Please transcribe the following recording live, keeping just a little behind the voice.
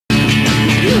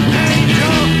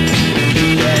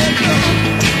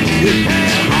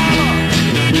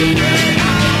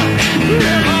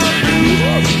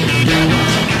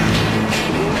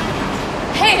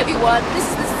everyone. This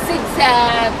is the Zig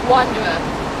Zag Wanderer.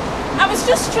 I was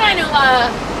just trying to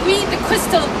read the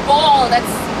crystal ball that's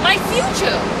my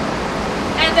future.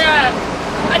 And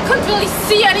I couldn't really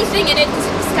see anything in it because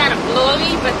it was kind of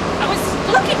blurry, but I was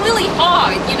looking really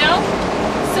hard, you know?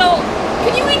 So,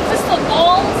 can you read crystal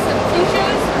balls and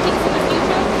futures and things in the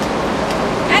future?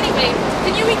 Anyway,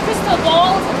 can you read crystal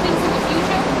balls and things in the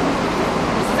future?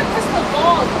 This is a crystal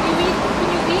ball. Can you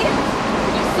read it?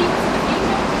 Can you see what's in the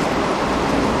future?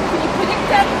 Can you predict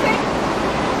anything?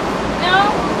 No?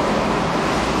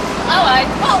 Alright.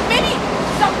 Well, maybe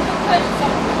some people could,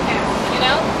 some people can't, you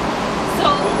know? So,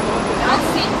 let's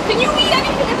see. Can you read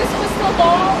anything in this crystal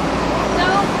ball? No?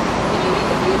 Can you read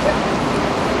the future?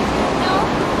 No?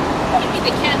 What do you mean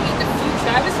they can't read the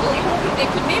future? I was really hoping they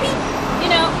could maybe, you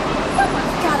know,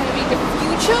 someone's gotta read the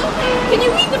future. Can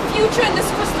you read the future in this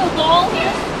crystal ball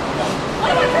here?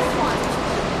 What about this one?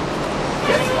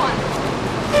 This one.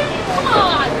 Come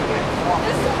on.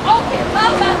 This one. Okay, how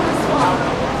about this one?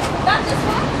 Not this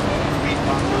one?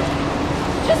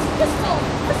 Just crystal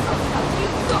stuff.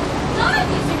 So, none of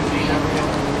these you can read.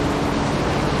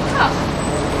 Oh,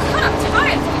 I'm kind of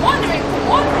tired from wandering from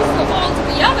one crystal ball to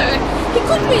the other. He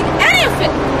couldn't read any of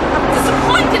it. I'm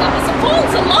disappointed. It was a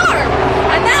false alarm.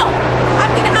 And now,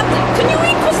 I'm going to have to... Can you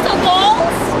read crystal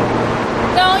balls?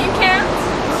 No, you can't?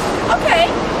 Okay.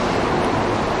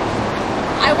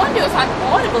 I wonder if I'm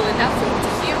audible enough for him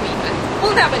to hear me, but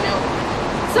we'll never know.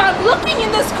 So I'm looking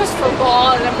in this crystal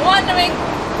ball and I'm wondering,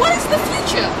 what is the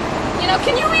future? You know,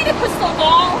 can you read a crystal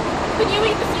ball? Can you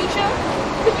read the future?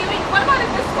 Can you read... What about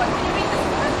in this one? Can you read this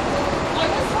one? Or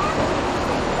this one?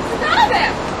 None of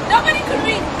them. Nobody could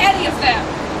read any of them.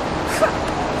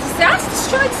 Disaster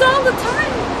strikes all the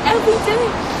time, every day.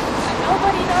 And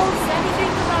nobody knows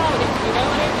anything about it, you know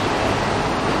what I mean?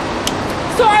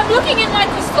 So I'm looking in my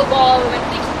crystal ball and I'm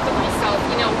thinking to myself,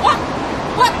 you know, what?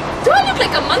 Do I look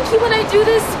like a monkey when I do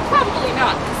this? Probably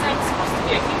not, because I'm supposed to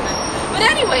be a human. But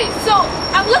anyway, so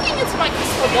I'm looking into my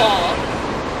crystal ball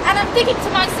and I'm thinking to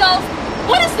myself,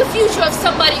 what is the future of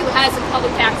somebody who has a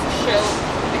public access show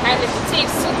and if the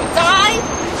tapes till you die?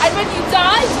 And when you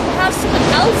die, do you have someone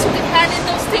else who can hand in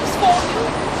those tapes for you?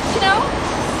 You know?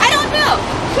 I don't know.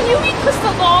 Can you read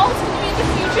crystal balls? Can you read the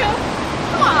future?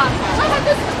 Come on. How about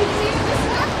this one? Can you read this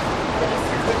one? Can you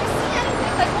see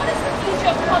anything? Like, what is the future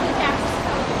of public access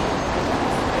television?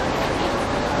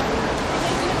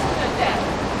 Maybe it's good then.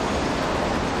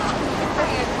 I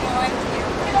have no idea.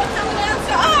 You don't have an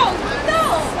answer? Oh,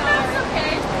 no. That's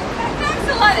okay. Thanks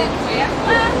a lot anyway.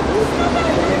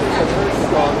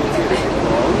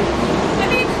 I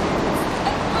mean,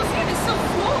 those here is so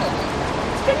cool.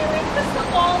 Can you read crystal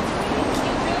balls? Can you read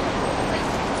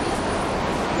future?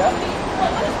 Yeah.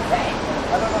 What does it say?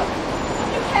 I don't know.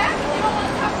 You can't? You don't want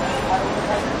to talk to me?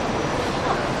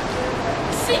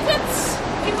 Secrets?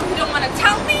 People who don't want to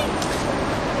tell me?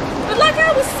 But like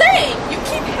I was saying, you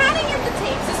keep handing in the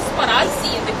tapes. This is what I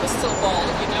see in the crystal ball,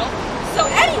 you know? So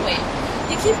anyway,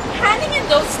 you keep handing in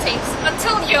those tapes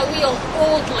until you're a real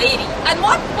old lady. And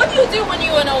what do you do when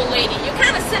you're an old lady? You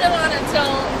kind of sit around until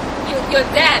you're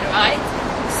dead, right?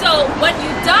 So when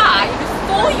you die,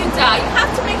 before you die, you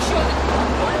have to make sure that you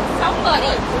find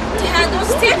somebody to hand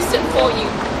those tapes in for you.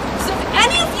 So if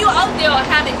any of you out there are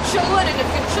having children, and if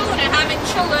your children are having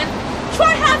children,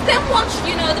 try have them watch,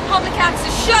 you know, the public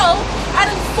access show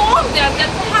and inform them that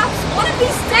perhaps one of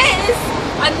these days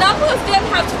a number of them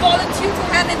have to volunteer to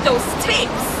hand in those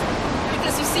tapes.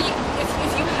 Because you see,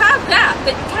 if you have that,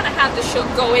 then you kind of have the show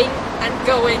going and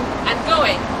going and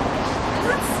going. And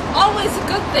that's always a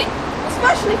good thing,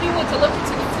 especially if you want to look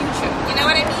into the future, you know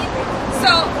what I mean?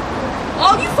 So,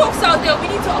 all you folks out there, we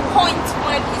need to appoint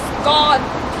one of these God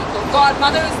people,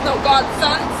 godmothers, no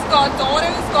godsons,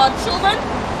 goddaughters, godchildren,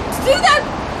 to do that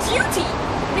duty.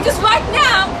 Because right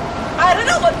now, I don't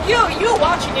know what you're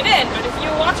watching it in, but if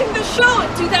you're watching the show in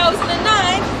 2009,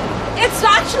 it's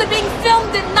actually being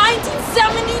filmed in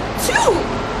 1972.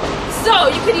 So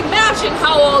you can imagine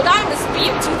how old I must be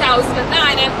in 2009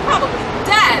 and probably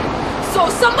dead. So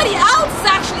somebody else is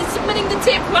actually submitting the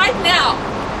tape right now.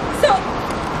 So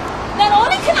not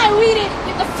only can I read it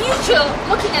in the future,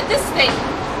 looking at this thing,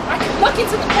 I can look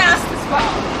into the past as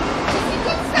well. It's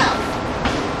good stuff.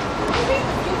 You read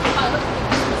the future by looking at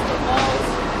these crystal balls.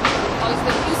 Is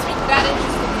the newsweek that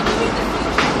interesting? Can you read the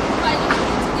future by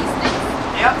looking into these things?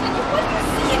 Yep. Can you, what do you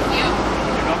see in here?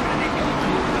 You're not going to make any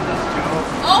change with this joke.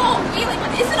 Oh, really?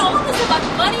 But is it always about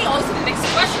money or is it an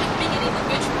expression of being an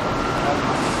individual?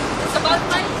 It's about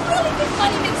money? You really think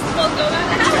money makes the world go round?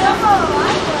 And I don't know.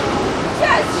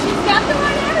 Yes, she's got the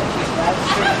right attitude. I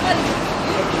have money.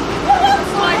 What else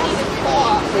do I need it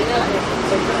for? You know?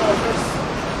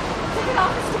 Take it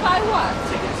off to buy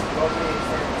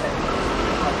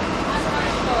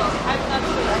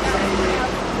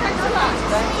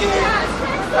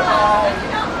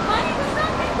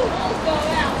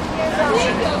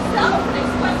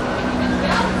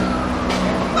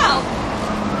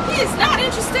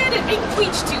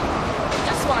preach to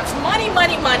just wants money,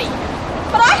 money, money.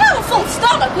 But I have a full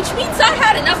stomach, which means I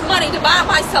had enough money to buy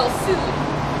myself food.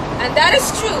 And that is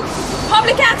true.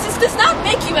 Public access does not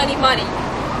make you any money.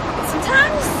 But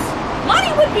sometimes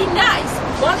money would be nice.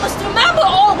 One must remember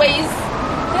always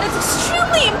that it's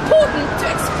extremely important to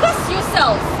express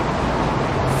yourself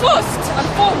first and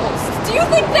foremost. Do you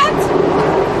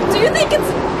think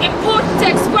it's important to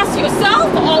express yourself,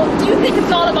 or do you think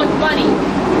it's all about money?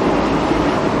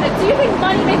 Like, do you think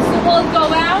money makes the world go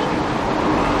round?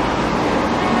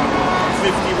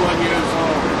 51 years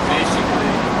old, basically.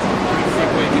 We think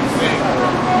we can think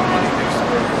money makes the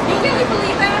world. You really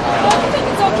believe that? Don't you think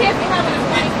it's okay if you have enough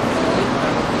money for food?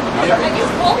 I guess,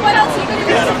 well, what else are you going to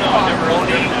do? I don't know.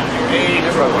 Your age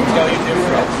will tell you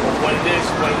different. What it is,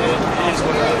 what it is,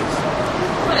 what it is.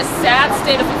 What a sad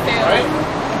state of affairs. Right?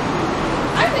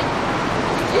 I think.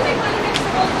 Do you think money makes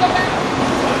the world go round?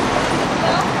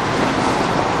 No?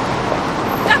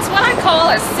 That's what I call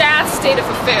a sad state of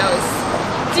affairs.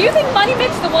 Do you think money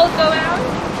makes the world go round?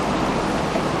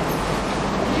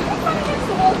 Do you think money makes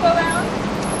the world go round?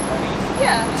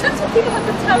 Yeah, that's what people have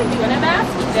been telling me when I'm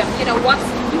asking them, what's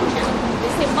the future?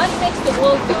 They say money makes the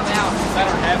world go round. I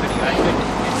don't have any. I think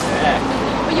it's that.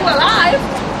 But you're alive,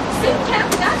 so you can't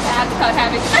be that bad without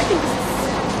having. I think this is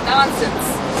nonsense.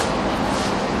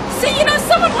 See,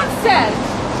 someone once said,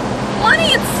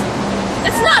 money,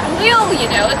 it's not real,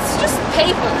 it's just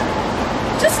paper.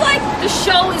 Just like the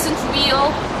show isn't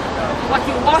real, what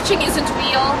you're watching isn't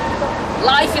real,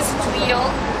 life isn't real,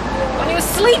 when you're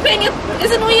sleeping it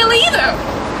isn't real either.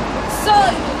 So,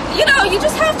 you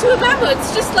just have to remember,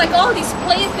 it's just like all these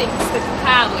playthings that you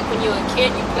have. Like when you're a kid,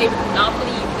 you play with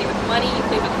Monopoly, you play with money, you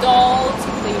play with dolls,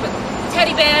 you play with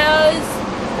teddy bears.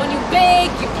 When you're big,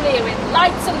 you play with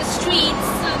lights on the streets,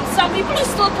 and some people are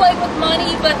still playing with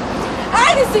money, but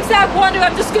I, the Zig Zag Wanderer,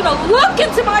 I'm just gonna look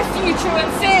into my future and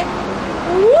say,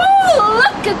 whoa,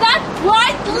 look at that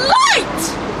bright light!